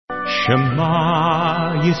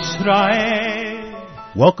Shema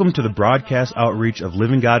Yisrael. Welcome to the broadcast outreach of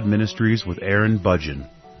Living God Ministries with Aaron Budgen.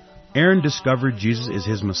 Aaron discovered Jesus is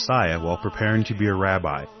his Messiah while preparing to be a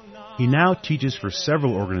rabbi. He now teaches for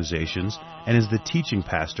several organizations and is the teaching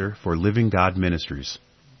pastor for Living God Ministries.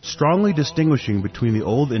 Strongly distinguishing between the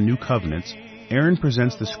Old and New Covenants, Aaron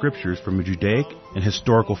presents the Scriptures from a Judaic and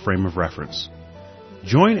historical frame of reference.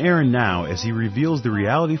 Join Aaron now as he reveals the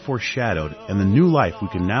reality foreshadowed and the new life we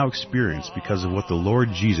can now experience because of what the Lord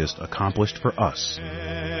Jesus accomplished for us.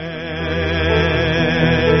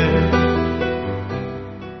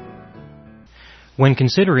 When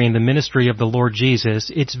considering the ministry of the Lord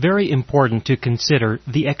Jesus, it's very important to consider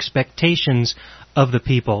the expectations of the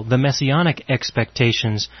people, the messianic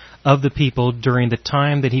expectations of the people during the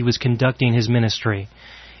time that he was conducting his ministry.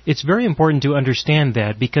 It's very important to understand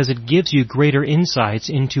that because it gives you greater insights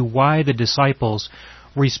into why the disciples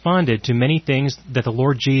responded to many things that the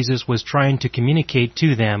Lord Jesus was trying to communicate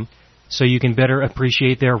to them, so you can better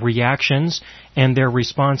appreciate their reactions and their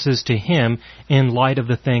responses to him in light of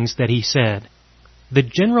the things that he said. The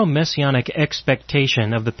general messianic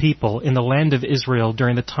expectation of the people in the land of Israel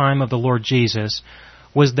during the time of the Lord Jesus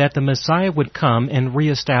was that the Messiah would come and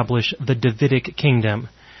reestablish the Davidic kingdom,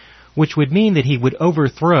 which would mean that he would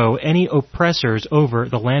overthrow any oppressors over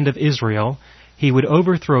the land of Israel, he would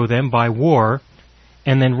overthrow them by war,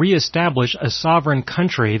 and then reestablish a sovereign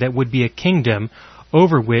country that would be a kingdom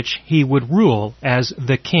over which he would rule as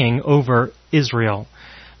the king over Israel.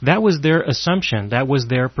 That was their assumption. That was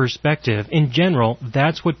their perspective. In general,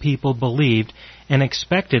 that's what people believed and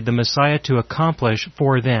expected the Messiah to accomplish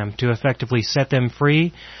for them, to effectively set them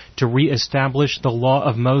free, to reestablish the law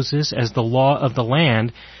of Moses as the law of the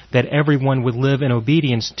land that everyone would live in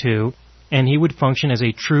obedience to, and he would function as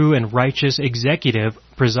a true and righteous executive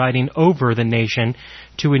presiding over the nation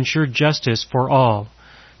to ensure justice for all.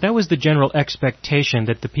 That was the general expectation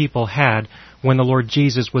that the people had when the Lord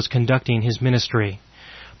Jesus was conducting his ministry.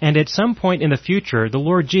 And at some point in the future, the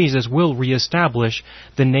Lord Jesus will reestablish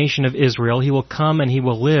the nation of Israel. He will come and he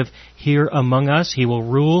will live here among us. He will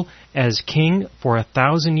rule as king for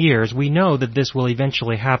 1,000 years. We know that this will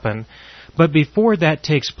eventually happen. But before that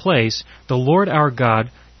takes place, the Lord our God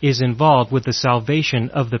is involved with the salvation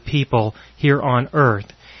of the people here on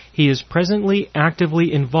earth. He is presently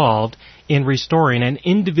actively involved in restoring an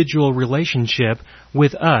individual relationship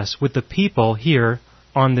with us, with the people here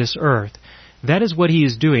on this earth. That is what he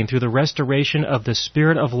is doing through the restoration of the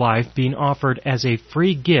Spirit of life being offered as a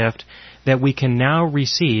free gift that we can now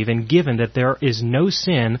receive, and given that there is no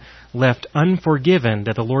sin left unforgiven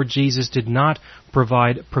that the Lord Jesus did not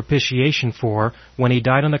provide propitiation for when he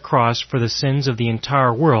died on the cross for the sins of the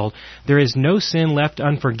entire world. There is no sin left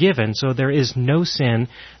unforgiven, so there is no sin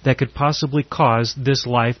that could possibly cause this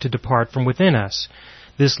life to depart from within us.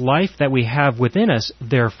 This life that we have within us,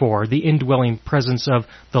 therefore, the indwelling presence of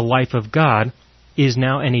the life of God, is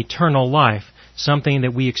now an eternal life, something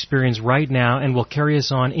that we experience right now and will carry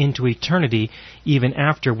us on into eternity even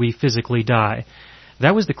after we physically die.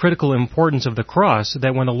 That was the critical importance of the cross,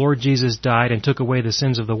 that when the Lord Jesus died and took away the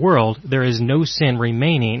sins of the world, there is no sin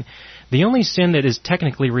remaining. The only sin that is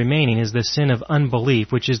technically remaining is the sin of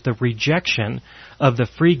unbelief, which is the rejection of the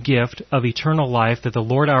free gift of eternal life that the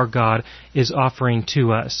Lord our God is offering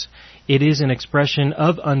to us. It is an expression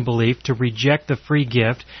of unbelief to reject the free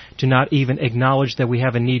gift, to not even acknowledge that we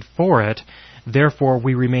have a need for it. Therefore,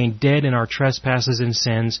 we remain dead in our trespasses and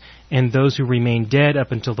sins, and those who remain dead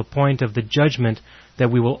up until the point of the judgment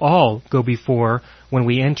that we will all go before when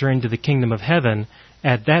we enter into the kingdom of heaven,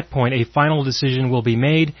 at that point a final decision will be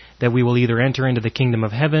made that we will either enter into the kingdom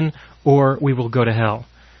of heaven or we will go to hell.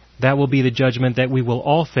 That will be the judgment that we will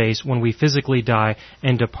all face when we physically die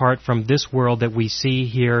and depart from this world that we see,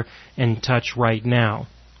 hear, and touch right now.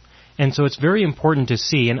 And so it's very important to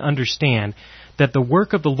see and understand that the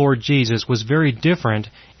work of the Lord Jesus was very different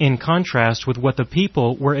in contrast with what the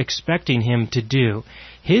people were expecting him to do.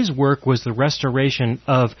 His work was the restoration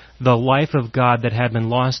of the life of God that had been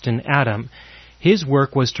lost in Adam. His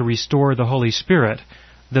work was to restore the Holy Spirit.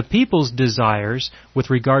 The people's desires with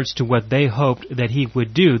regards to what they hoped that he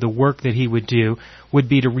would do, the work that he would do, would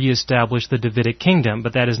be to reestablish the Davidic kingdom.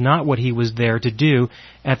 But that is not what he was there to do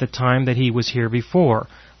at the time that he was here before.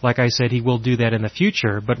 Like I said, he will do that in the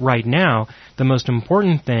future. But right now, the most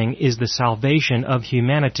important thing is the salvation of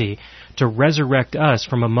humanity, to resurrect us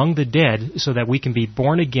from among the dead so that we can be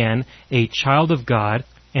born again, a child of God,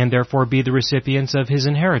 and therefore be the recipients of his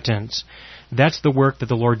inheritance. That's the work that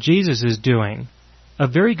the Lord Jesus is doing. A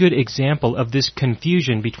very good example of this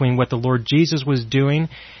confusion between what the Lord Jesus was doing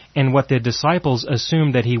and what the disciples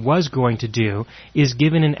assumed that he was going to do is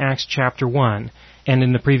given in Acts chapter 1. And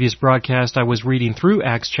in the previous broadcast, I was reading through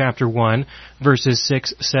Acts chapter 1, verses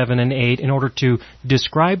 6, 7, and 8, in order to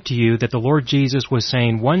describe to you that the Lord Jesus was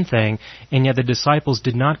saying one thing, and yet the disciples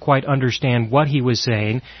did not quite understand what he was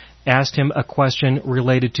saying, asked him a question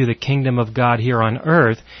related to the kingdom of God here on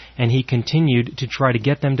earth, and he continued to try to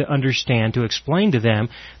get them to understand, to explain to them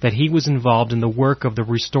that he was involved in the work of the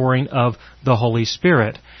restoring of the Holy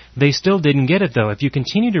Spirit. They still didn't get it, though. If you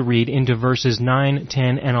continue to read into verses 9,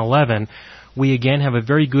 10, and 11, we again have a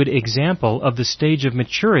very good example of the stage of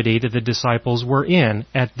maturity that the disciples were in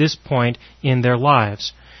at this point in their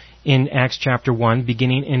lives. In Acts chapter 1,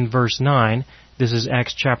 beginning in verse 9, this is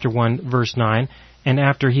Acts chapter 1, verse 9, "And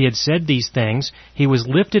after he had said these things, he was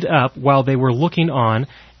lifted up while they were looking on,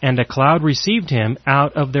 and a cloud received him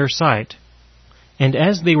out of their sight. And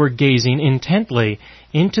as they were gazing intently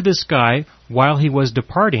into the sky while he was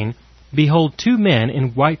departing, behold, 2 men in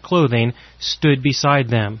white clothing stood beside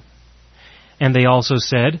them. And they also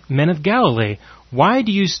said, Men of Galilee, why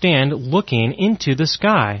do you stand looking into the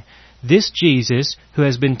sky? This Jesus, who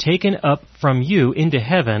has been taken up from you into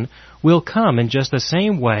heaven, will come in just the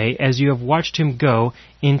same way as you have watched him go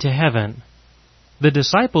into heaven." The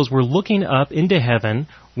disciples were looking up into heaven,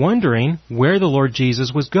 wondering where the Lord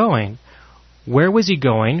Jesus was going. Where was he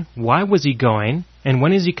going? Why was he going? And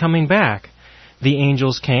when is he coming back? The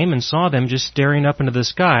angels came and saw them just staring up into the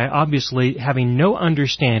sky, obviously having no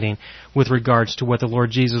understanding with regards to what the Lord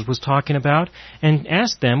Jesus was talking about, and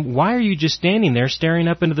asked them, "Why are you just standing there staring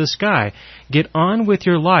up into the sky? Get on with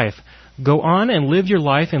your life. Go on and live your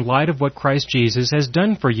life in light of what Christ Jesus has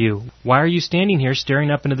done for you. Why are you standing here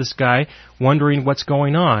staring up into the sky, wondering what's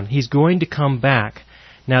going on? He's going to come back."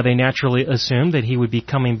 Now they naturally assumed that he would be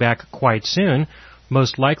coming back quite soon,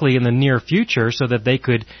 most likely in the near future, so that they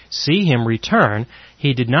could see him return.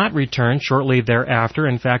 He did not return shortly thereafter.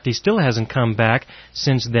 In fact, he still hasn't come back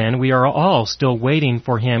since then. We are all still waiting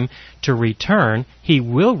for him to return. He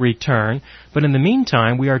will return, but in the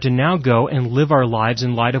meantime, we are to now go and live our lives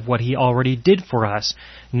in light of what he already did for us,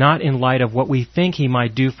 not in light of what we think he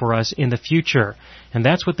might do for us in the future. And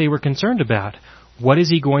that's what they were concerned about. What is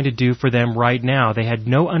he going to do for them right now? They had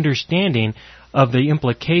no understanding of the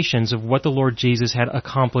implications of what the Lord Jesus had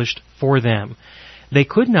accomplished for them. They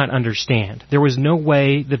could not understand. There was no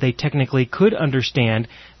way that they technically could understand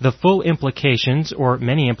the full implications, or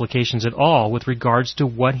many implications at all, with regards to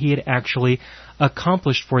what he had actually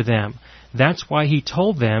accomplished for them. That's why he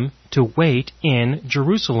told them to wait in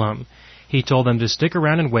Jerusalem. He told them to stick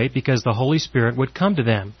around and wait because the Holy Spirit would come to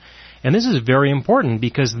them. And this is very important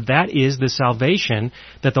because that is the salvation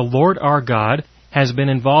that the Lord our God has been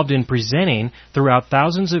involved in presenting throughout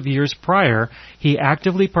thousands of years prior. He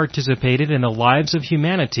actively participated in the lives of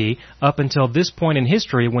humanity up until this point in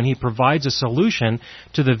history when he provides a solution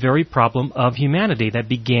to the very problem of humanity that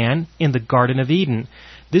began in the Garden of Eden.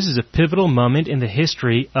 This is a pivotal moment in the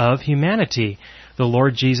history of humanity. The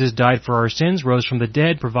Lord Jesus died for our sins, rose from the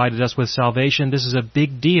dead, provided us with salvation. This is a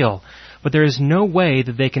big deal. But there is no way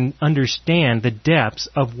that they can understand the depths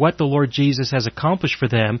of what the Lord Jesus has accomplished for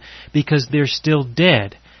them because they're still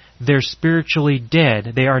dead. They're spiritually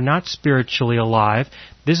dead. They are not spiritually alive.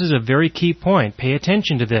 This is a very key point. Pay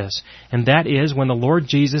attention to this. And that is when the Lord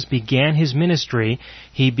Jesus began his ministry,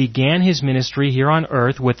 he began his ministry here on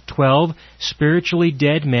earth with 12 spiritually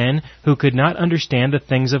dead men who could not understand the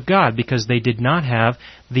things of God because they did not have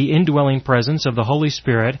the indwelling presence of the Holy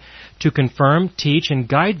Spirit to confirm, teach, and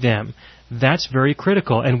guide them. That's very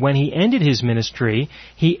critical. And when he ended his ministry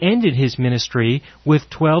with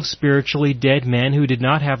 12 spiritually dead men who did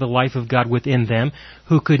not have the life of God within them,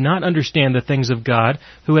 who could not understand the things of God,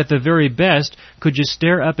 who at the very best could just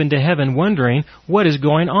stare up into heaven wondering what is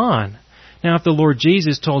going on. Now, if the Lord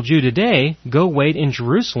Jesus told you today, go wait in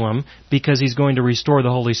Jerusalem because he's going to restore the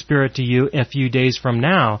Holy Spirit to you a few days from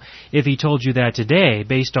now, if he told you that today,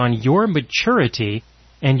 based on your maturity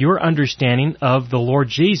and your understanding of the Lord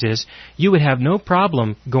Jesus, you would have no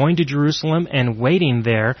problem going to Jerusalem and waiting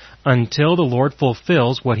there until the Lord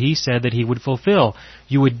fulfills what he said that he would fulfill.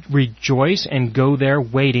 You would rejoice and go there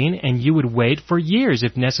waiting, and you would wait for years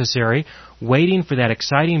if necessary, waiting for that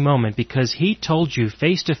exciting moment because he told you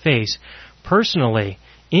face to face, personally,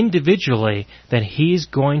 individually, that he's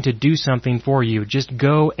going to do something for you. Just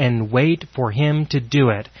go and wait for him to do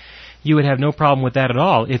it. You would have no problem with that at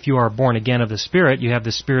all if you are born again of the Spirit. You have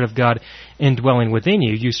the Spirit of God indwelling within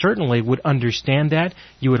you. You certainly would understand that.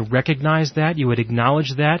 You would recognize that. You would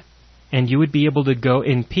acknowledge that. And you would be able to go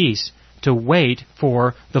in peace to wait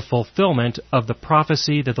for the fulfillment of the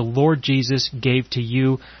prophecy that the Lord Jesus gave to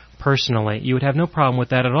you personally. You would have no problem with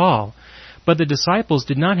that at all. But the disciples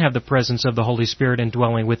did not have the presence of the Holy Spirit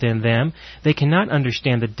indwelling within them. They cannot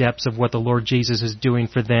understand the depths of what the Lord Jesus is doing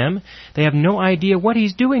for them. They have no idea what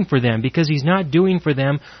He's doing for them, because He's not doing for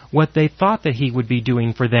them what they thought that He would be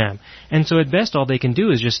doing for them. And so at best all they can do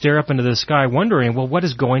is just stare up into the sky wondering, well, what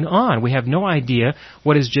is going on? We have no idea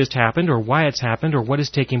what has just happened, or why it's happened, or what is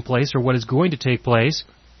taking place, or what is going to take place.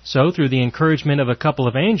 So, through the encouragement of a couple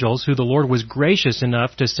of angels, who the Lord was gracious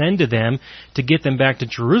enough to send to them to get them back to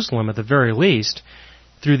Jerusalem at the very least,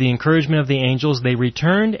 through the encouragement of the angels, they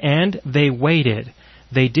returned and they waited.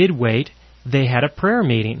 They did wait. They had a prayer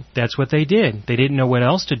meeting. That's what they did. They didn't know what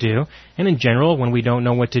else to do. And in general, when we don't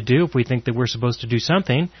know what to do, if we think that we're supposed to do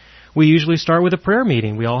something, we usually start with a prayer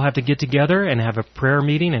meeting. We all have to get together and have a prayer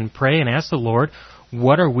meeting and pray and ask the Lord,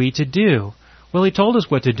 what are we to do? Well, He told us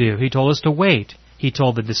what to do. He told us to wait. He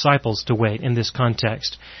told the disciples to wait in this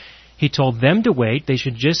context. He told them to wait. They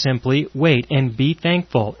should just simply wait and be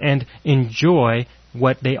thankful and enjoy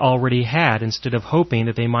what they already had instead of hoping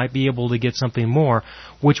that they might be able to get something more,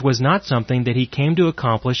 which was not something that He came to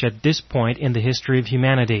accomplish at this point in the history of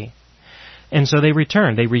humanity. And so they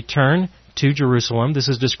returned. They returned to Jerusalem. This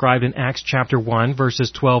is described in Acts chapter 1,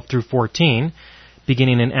 verses 12 through 14.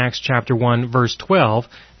 Beginning in Acts chapter 1, verse 12,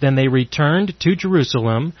 then they returned to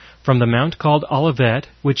Jerusalem from the mount called Olivet,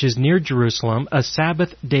 which is near Jerusalem, a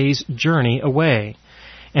Sabbath day's journey away.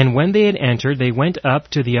 And when they had entered, they went up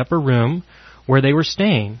to the upper room where they were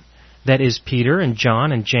staying. That is Peter and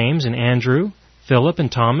John and James and Andrew, Philip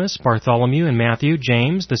and Thomas, Bartholomew and Matthew,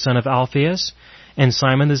 James the son of Alphaeus, and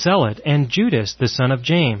Simon the Zealot, and Judas the son of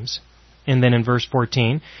James. And then in verse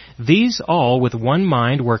 14, these all with one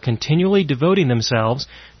mind were continually devoting themselves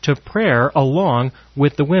to prayer along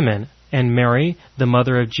with the women, and Mary, the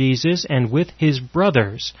mother of Jesus, and with His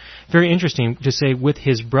brothers. Very interesting to say with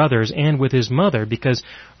His brothers and with His mother, because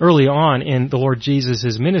early on in the Lord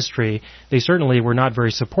Jesus' ministry, they certainly were not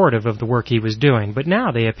very supportive of the work He was doing. But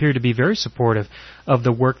now they appear to be very supportive of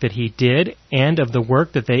the work that He did and of the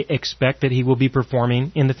work that they expect that He will be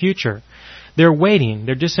performing in the future. They're waiting.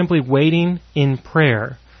 They're just simply waiting in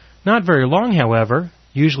prayer. Not very long, however.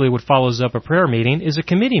 Usually what follows up a prayer meeting is a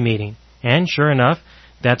committee meeting. And sure enough,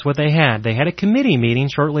 that's what they had. They had a committee meeting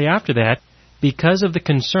shortly after that because of the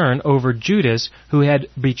concern over Judas, who had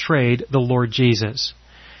betrayed the Lord Jesus.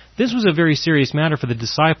 This was a very serious matter for the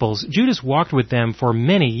disciples. Judas walked with them for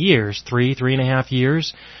many years, 3.5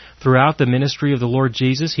 years. Throughout the ministry of the Lord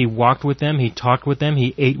Jesus, He walked with them, He talked with them,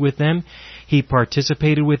 He ate with them, He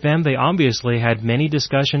participated with them. They obviously had many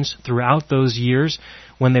discussions throughout those years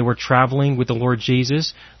when they were traveling with the Lord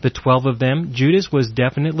Jesus, the 12 of them. Judas was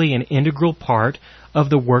definitely an integral part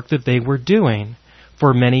of the work that they were doing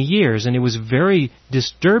for many years, and it was very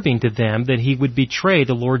disturbing to them that he would betray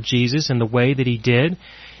the Lord Jesus in the way that he did.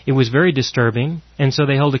 It was very disturbing, and so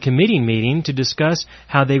they held a committee meeting to discuss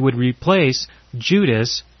how they would replace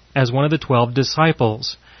Judas as one of the 12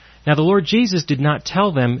 disciples. Now, the Lord Jesus did not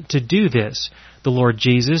tell them to do this. The Lord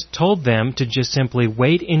Jesus told them to just simply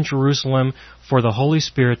wait in Jerusalem for the Holy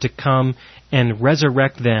Spirit to come and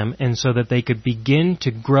resurrect them, and so that they could begin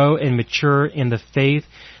to grow and mature in the faith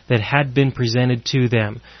that had been presented to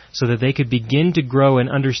them, so that they could begin to grow and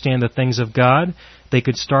understand the things of God. They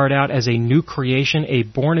could start out as a new creation, a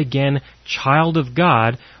born-again child of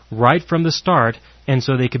God right from the start, and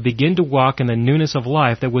so they could begin to walk in the newness of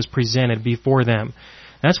life that was presented before them.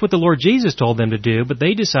 That's what the Lord Jesus told them to do, but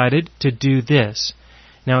they decided to do this.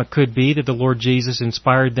 Now, it could be that the Lord Jesus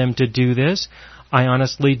inspired them to do this. I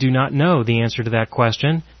honestly do not know the answer to that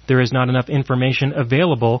question. There is not enough information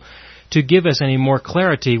available to give us any more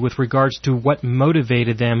clarity with regards to what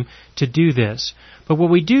motivated them to do this. But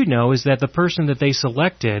what we do know is that the person that they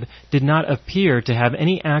selected did not appear to have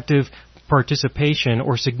any active participation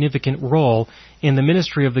or significant role in the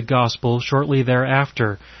ministry of the gospel shortly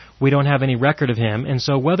thereafter. We don't have any record of him, and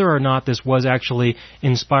so whether or not this was actually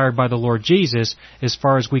inspired by the Lord Jesus, as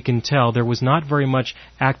far as we can tell, there was not very much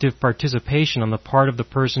active participation on the part of the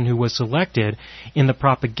person who was selected in the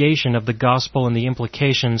propagation of the gospel and the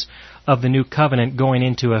implications of the new covenant going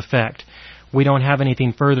into effect. We don't have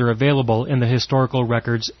anything further available in the historical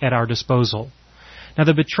records at our disposal. Now,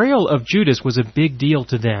 the betrayal of Judas was a big deal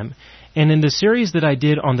to them, and in the series that I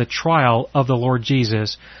did on the trial of the Lord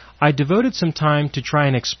Jesus, I devoted some time to try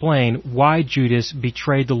and explain why Judas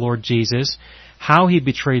betrayed the Lord Jesus, how he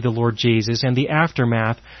betrayed the Lord Jesus, and the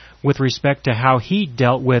aftermath with respect to how he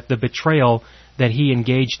dealt with the betrayal that he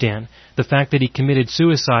engaged in. The fact that he committed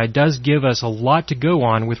suicide does give us a lot to go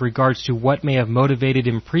on with regards to what may have motivated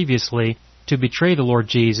him previously to betray the Lord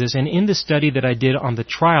Jesus, and in the study that I did on the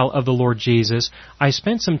trial of the Lord Jesus, I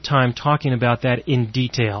spent some time talking about that in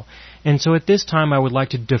detail. And so at this time I would like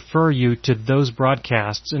to defer you to those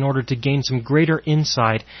broadcasts in order to gain some greater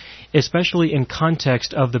insight, especially in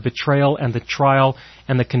context of the betrayal and the trial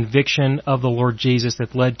and the conviction of the Lord Jesus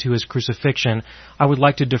that led to His crucifixion. I would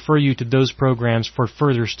like to defer you to those programs for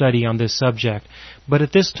further study on this subject. But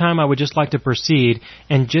at this time I would just like to proceed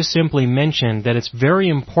and just simply mention that it's very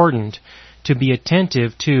important to be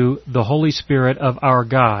attentive to the Holy Spirit of our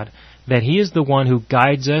God, that He is the one who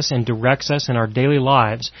guides us and directs us in our daily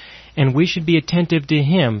lives, and we should be attentive to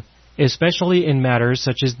Him, especially in matters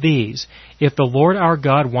such as these. If the Lord our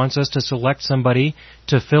God wants us to select somebody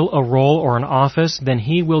to fill a role or an office, then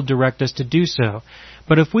He will direct us to do so.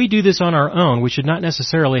 But if we do this on our own, we should not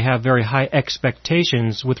necessarily have very high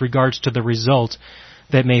expectations with regards to the result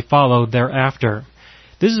that may follow thereafter.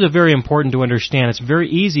 This is very important to understand. It's very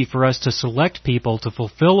easy for us to select people to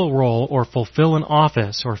fulfill a role or fulfill an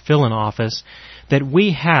office or fill an office that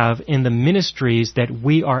we have in the ministries that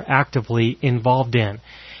we are actively involved in.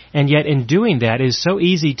 And yet in doing that, it is so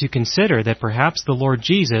easy to consider that perhaps the Lord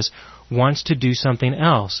Jesus wants to do something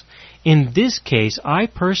else. In this case, I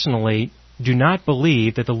personally do not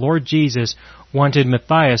believe that the Lord Jesus wanted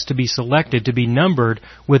Matthias to be selected to be numbered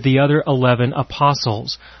with the other 11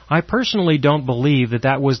 apostles. I personally don't believe that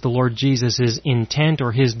that was the Lord Jesus' intent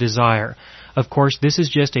or His desire. Of course, this is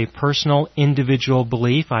just a personal, individual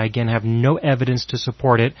belief. I again have no evidence to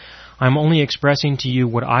support it. I'm only expressing to you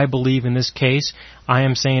what I believe in this case. I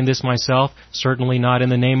am saying this myself, certainly not in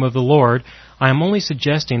the name of the Lord. I am only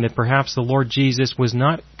suggesting that perhaps the Lord Jesus was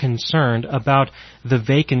not concerned about the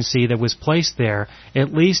vacancy that was placed there,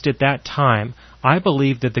 at least at that time. I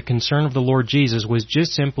believe that the concern of the Lord Jesus was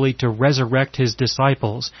just simply to resurrect His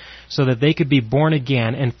disciples so that they could be born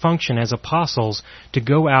again and function as apostles to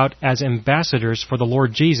go out as ambassadors for the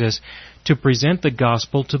Lord Jesus to present the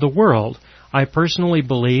gospel to the world. I personally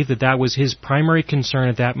believe that that was His primary concern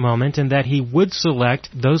at that moment, and that He would select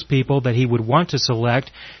those people that He would want to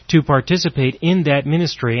select to participate in that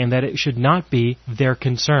ministry, and that it should not be their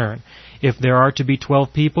concern. If there are to be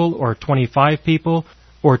 12 people or 25 people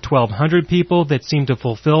or 1,200 people that seem to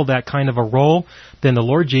fulfill that kind of a role, then the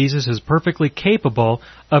Lord Jesus is perfectly capable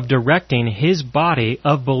of directing His body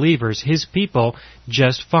of believers, His people,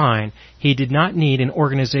 just fine. He did not need an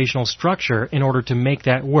organizational structure in order to make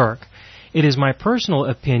that work. It is my personal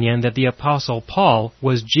opinion that the Apostle Paul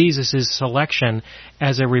was Jesus' selection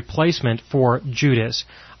as a replacement for Judas.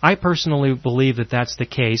 I personally believe that that's the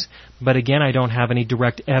case, but again, I don't have any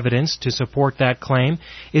direct evidence to support that claim.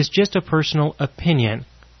 It's just a personal opinion.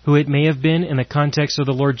 Who it may have been in the context of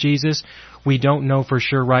the Lord Jesus, we don't know for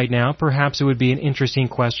sure right now. Perhaps it would be an interesting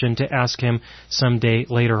question to ask Him someday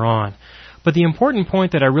later on. But the important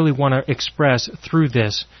point that I really want to express through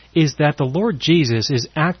this is that the Lord Jesus is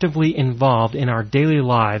actively involved in our daily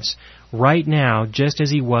lives right now, just as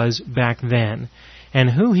He was back then. And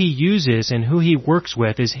who He uses and who He works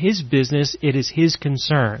with is His business, it is His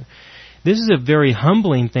concern. This is a very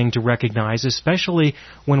humbling thing to recognize, especially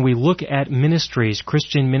when we look at ministries,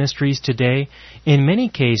 Christian ministries today. In many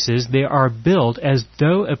cases, they are built as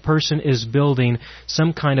though a person is building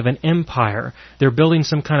some kind of an empire. They're building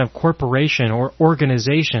some kind of corporation or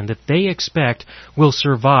organization that they expect will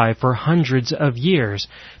survive for hundreds of years,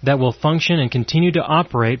 that will function and continue to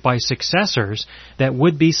operate by successors that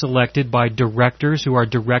would be selected by directors who are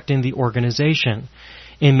directing the organization.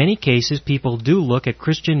 In many cases, people do look at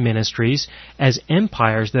Christian ministries as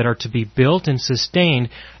empires that are to be built and sustained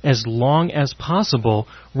as long as possible,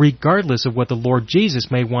 regardless of what the Lord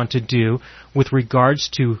Jesus may want to do with regards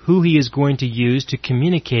to who He is going to use to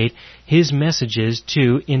communicate His messages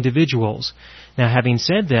to individuals. Now, having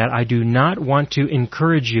said that, I do not want to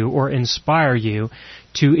encourage you or inspire you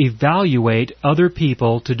to evaluate other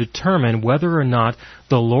people to determine whether or not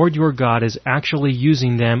the Lord your God is actually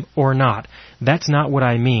using them or not. That's not what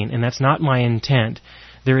I mean, and that's not my intent.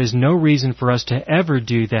 There is no reason for us to ever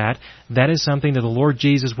do that. That is something that the Lord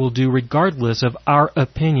Jesus will do regardless of our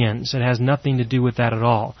opinions. It has nothing to do with that at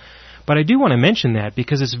all. But I do want to mention that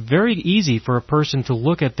because it's very easy for a person to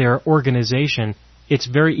look at their organization. It's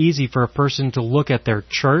very easy for a person to look at their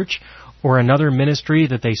church or another ministry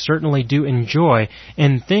that they certainly do enjoy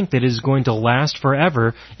and think that it is going to last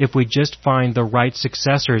forever if we just find the right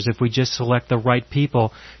successors, if we just select the right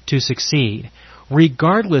people to succeed.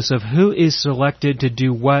 Regardless of who is selected to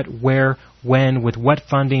do what, where, when, with what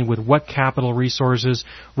funding, with what capital resources,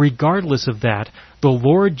 regardless of that, the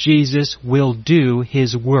Lord Jesus will do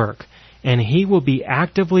His work. and He will be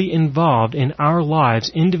actively involved in our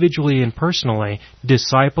lives individually and personally,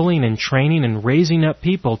 discipling and training and raising up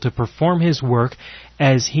people to perform His work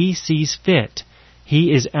as He sees fit.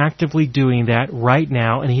 He is actively doing that right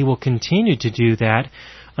now, and He will continue to do that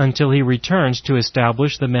until He returns to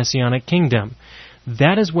establish the Messianic kingdom.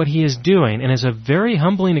 That is what He is doing, and is a very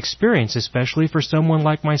humbling experience, especially for someone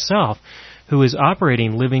like myself, who is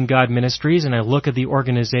operating Living God Ministries, and I look at the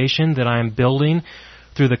organization that I am building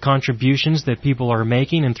through the contributions that people are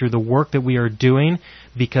making and through the work that we are doing.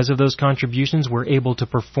 Because of those contributions, we're able to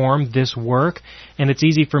perform this work, and it's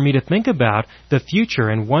easy for me to think about the future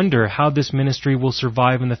and wonder how this ministry will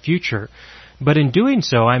survive in the future. But in doing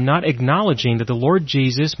so, I'm not acknowledging that the Lord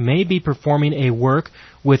Jesus may be performing a work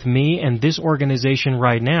with me and this organization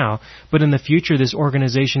right now, but in the future this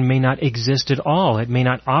organization may not exist at all. It may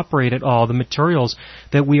not operate at all. The materials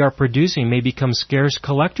that we are producing may become scarce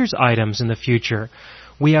collector's items in the future.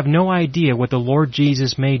 We have no idea what the Lord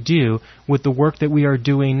Jesus may do with the work that we are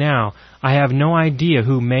doing now. I have no idea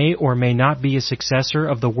who may or may not be a successor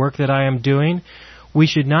of the work that I am doing. We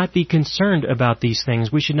should not be concerned about these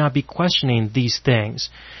things. We should not be questioning these things.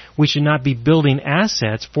 We should not be building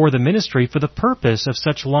assets for the ministry for the purpose of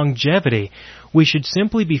such longevity. We should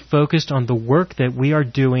simply be focused on the work that we are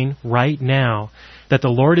doing right now, that the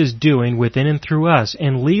Lord is doing within and through us,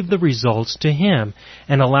 and leave the results to Him,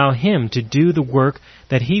 and allow Him to do the work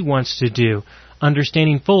that He wants to do,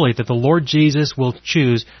 understanding fully that the Lord Jesus will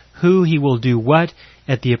choose who He will do what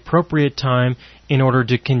at the appropriate time in order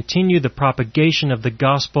to continue the propagation of the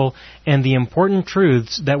gospel and the important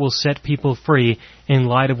truths that will set people free in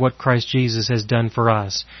light of what Christ Jesus has done for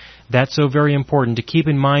us. That's so very important to keep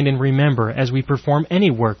in mind and remember as we perform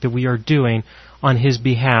any work that we are doing on His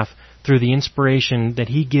behalf through the inspiration that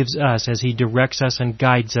He gives us as He directs us and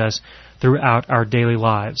guides us throughout our daily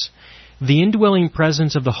lives. The indwelling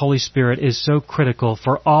presence of the Holy Spirit is so critical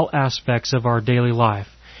for all aspects of our daily life.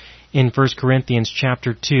 In 1 Corinthians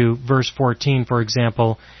chapter 2, verse 14, for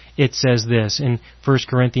example, it says this, in 1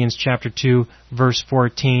 Corinthians chapter 2, verse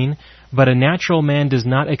 14, "But a natural man does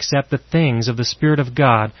not accept the things of the Spirit of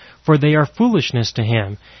God, for they are foolishness to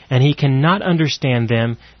him, and he cannot understand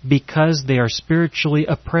them because they are spiritually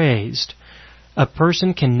appraised." A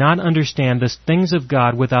person cannot understand the things of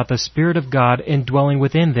God without the Spirit of God indwelling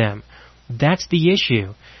within them. That's the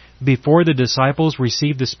issue. Before the disciples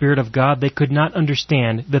received the Spirit of God, they could not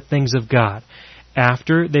understand the things of God.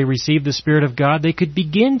 After they received the Spirit of God, they could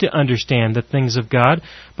begin to understand the things of God,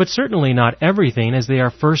 but certainly not everything as they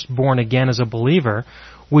are first born again as a believer.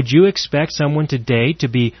 Would you expect someone today to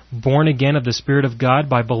be born again of the Spirit of God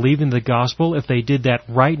by believing the gospel if they did that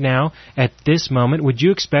right now, at this moment? Would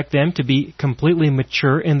you expect them to be completely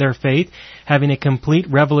mature in their faith, having a complete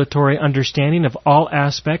revelatory understanding of all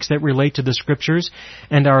aspects that relate to the Scriptures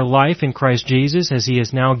and our life in Christ Jesus as He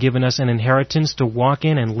has now given us an inheritance to walk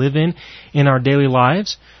in and live in our daily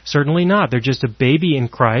lives? Certainly not. They're just a baby in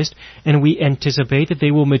Christ, and we anticipate that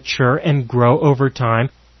they will mature and grow over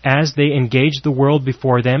time as they engage the world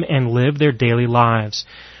before them and live their daily lives.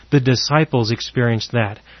 The disciples experienced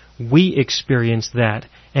that. We experience that.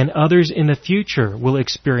 And others in the future will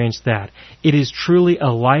experience that. It is truly a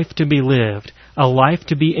life to be lived, a life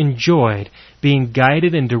to be enjoyed, being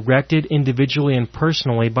guided and directed individually and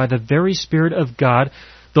personally by the very Spirit of God,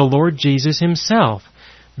 the Lord Jesus Himself.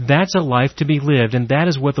 That's a life to be lived, and that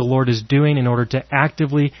is what the Lord is doing in order to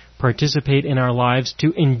actively participate in our lives,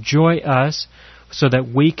 to enjoy us, so that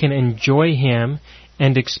we can enjoy Him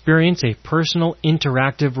and experience a personal,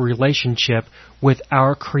 interactive relationship with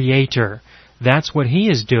our Creator. That's what He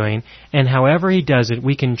is doing, and however He does it,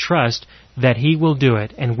 we can trust that He will do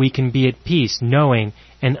it, and we can be at peace knowing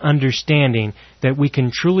and understanding that we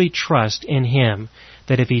can truly trust in Him.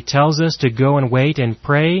 That if He tells us to go and wait and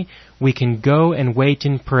pray, we can go and wait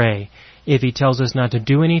and pray. If He tells us not to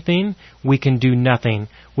do anything, we can do nothing,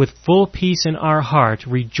 with full peace in our heart,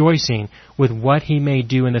 rejoicing with what He may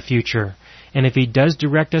do in the future. And if He does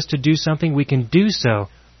direct us to do something, we can do so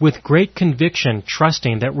with great conviction,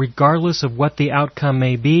 trusting that regardless of what the outcome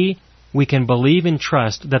may be, we can believe and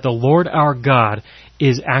trust that the Lord our God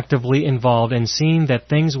is actively involved in seeing that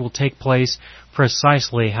things will take place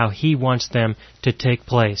precisely how He wants them to take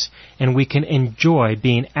place. And we can enjoy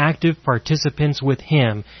being active participants with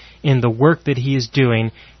Him in the work that He is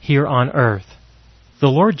doing here on earth. The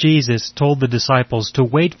Lord Jesus told the disciples to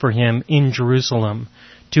wait for Him in Jerusalem,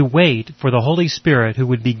 to wait for the Holy Spirit who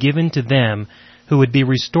would be given to them, who would be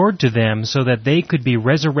restored to them so that they could be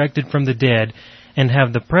resurrected from the dead and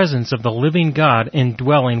have the presence of the living God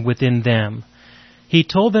indwelling within them. He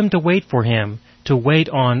told them to wait for Him, to wait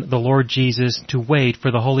on the Lord Jesus, to wait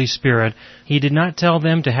for the Holy Spirit. He did not tell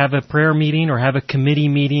them to have a prayer meeting or have a committee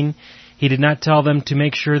meeting. He did not tell them to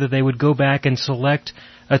make sure that they would go back and select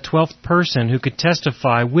a 12th person who could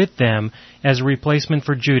testify with them as a replacement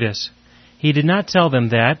for Judas. He did not tell them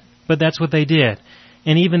that, but that's what they did.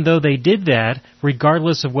 And even though they did that,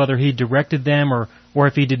 regardless of whether he directed them or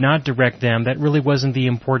if he did not direct them, that really wasn't the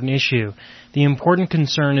important issue. The important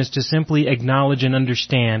concern is to simply acknowledge and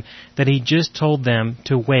understand that he just told them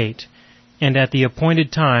to wait. And at the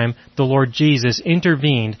appointed time, the Lord Jesus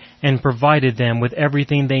intervened and provided them with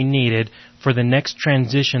everything they needed for the next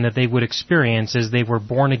transition that they would experience as they were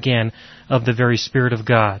born again of the very Spirit of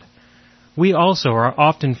God. We also are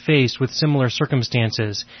often faced with similar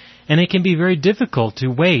circumstances, and it can be very difficult to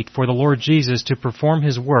wait for the Lord Jesus to perform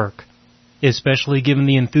His work, especially given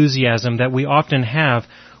the enthusiasm that we often have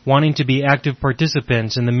wanting to be active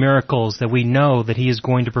participants in the miracles that we know that He is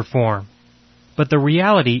going to perform. But the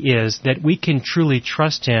reality is that we can truly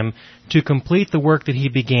trust Him to complete the work that He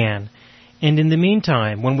began. And in the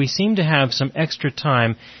meantime, when we seem to have some extra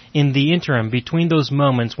time in the interim between those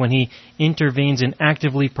moments when He intervenes and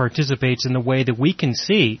actively participates in the way that we can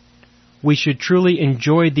see, we should truly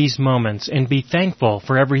enjoy these moments and be thankful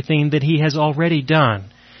for everything that He has already done,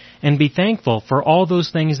 and be thankful for all those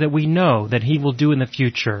things that we know that He will do in the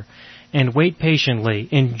future, and wait patiently,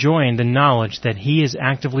 enjoying the knowledge that He is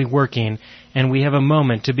actively working, and we have a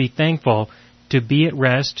moment to be thankful, to be at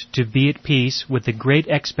rest, to be at peace with the great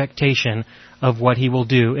expectation of what He will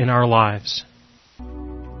do in our lives.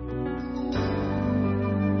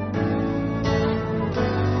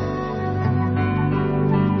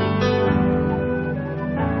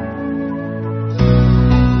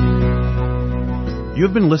 You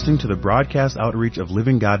have been listening to the broadcast outreach of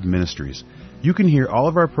Living God Ministries. You can hear all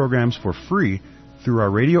of our programs for free through our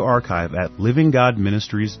radio archive at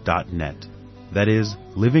livinggodministries.net. That is,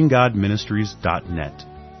 livinggodministries.net.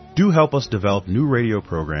 Do help us develop new radio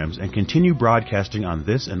programs and continue broadcasting on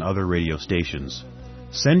this and other radio stations.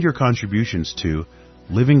 Send your contributions to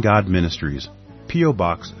Living God Ministries, P.O.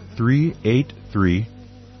 Box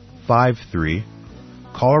 38353,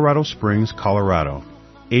 Colorado Springs, Colorado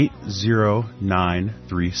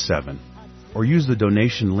 80937, or use the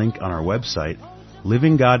donation link on our website,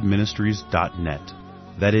 livinggodministries.net.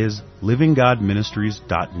 That is,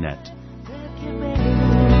 livinggodministries.net.